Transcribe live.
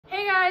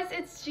guys,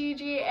 it's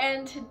Gigi,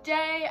 and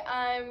today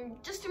I'm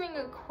just doing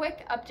a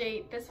quick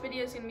update. This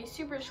video is going to be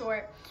super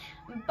short,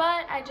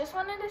 but I just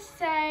wanted to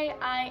say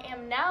I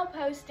am now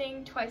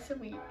posting twice a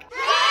week.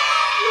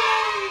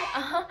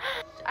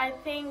 I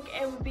think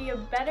it would be a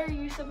better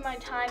use of my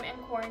time in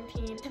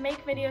quarantine to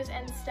make videos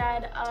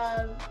instead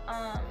of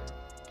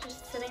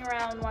just sitting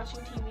around watching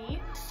TV.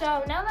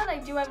 So now that I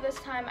do have this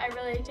time, I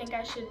really think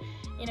I should,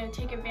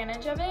 take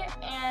advantage of it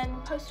and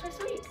post twice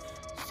a week.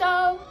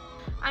 So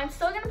I'm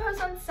still gonna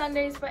post on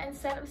Sundays, but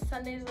instead of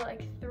Sundays at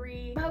like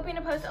 3, I'm hoping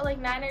to post at like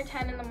 9 or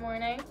 10 in the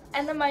morning.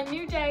 And then my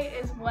new day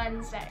is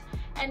Wednesday.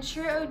 And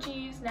true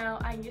OGs know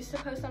I used to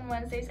post on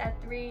Wednesdays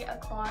at 3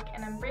 o'clock,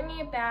 and I'm bringing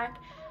it back.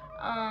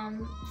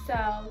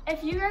 So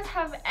if you guys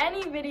have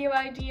any video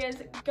ideas,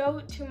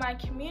 go to my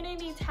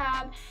community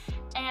tab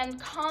and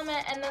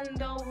comment, and then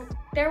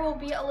there will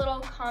be a little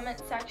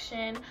comment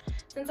section,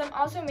 since I'm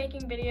also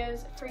making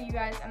videos for you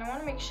guys and I want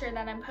to make sure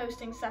that I'm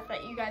posting stuff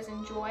that you guys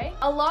enjoy.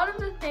 A lot of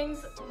the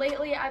things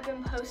lately I've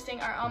been posting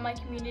are on my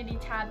community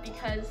tab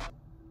because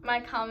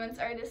my comments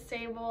are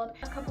disabled.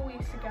 A couple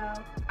weeks ago,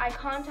 I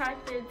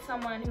contacted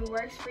someone who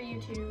works for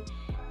YouTube,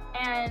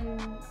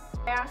 and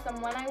I asked them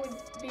when I would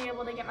be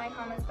able to get my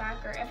comments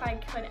back, or if I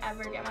could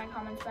ever get my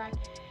comments back.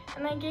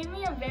 And they gave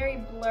me a very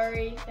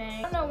blurry thing.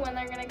 I don't know when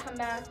they're gonna come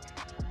back.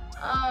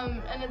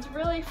 And it's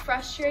really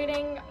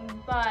frustrating,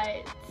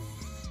 but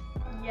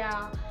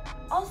yeah.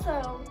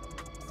 Also,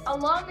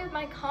 along with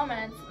my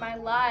comments, my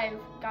live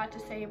got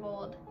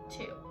disabled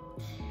too.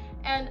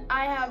 And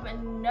I have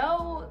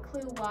no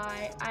clue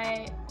why.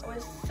 I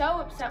was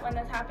so upset when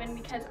this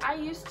happened because I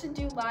used to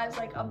do lives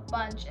like a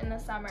bunch in the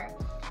summer.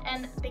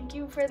 And thank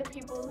you for the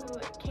people who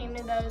came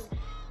to those.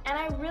 And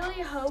I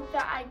really hope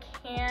that I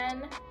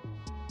can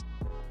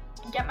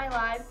get my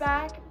live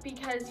back,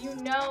 because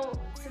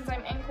since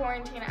I'm in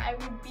quarantine, I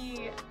would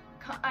be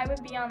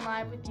on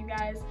live with you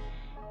guys.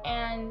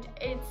 And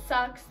it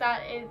sucks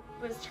that it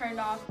was turned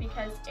off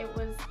because it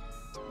was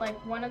like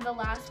one of the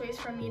last ways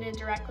for me to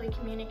directly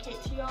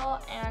communicate to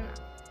y'all, and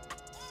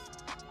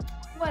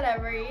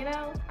whatever,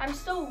 I'm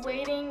still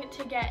waiting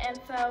to get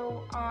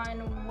info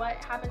on what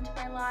happened to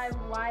my live,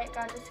 why it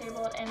got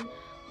disabled, and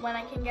when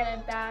I can get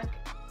it back.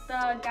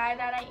 The guy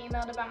that I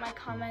emailed about my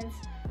comments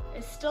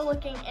is still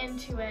looking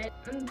into it,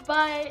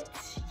 but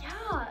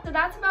yeah, so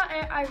that's about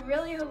it. I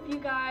really hope you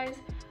guys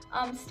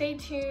stay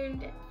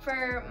tuned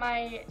for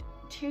my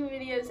 2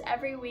 videos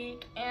every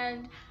week,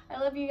 and I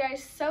love you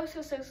guys so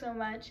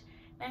much.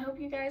 I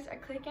hope you guys are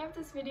clicking off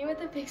this video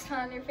with a big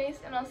smile on your face,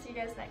 and I'll see you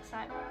guys next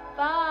time.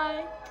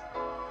 Bye!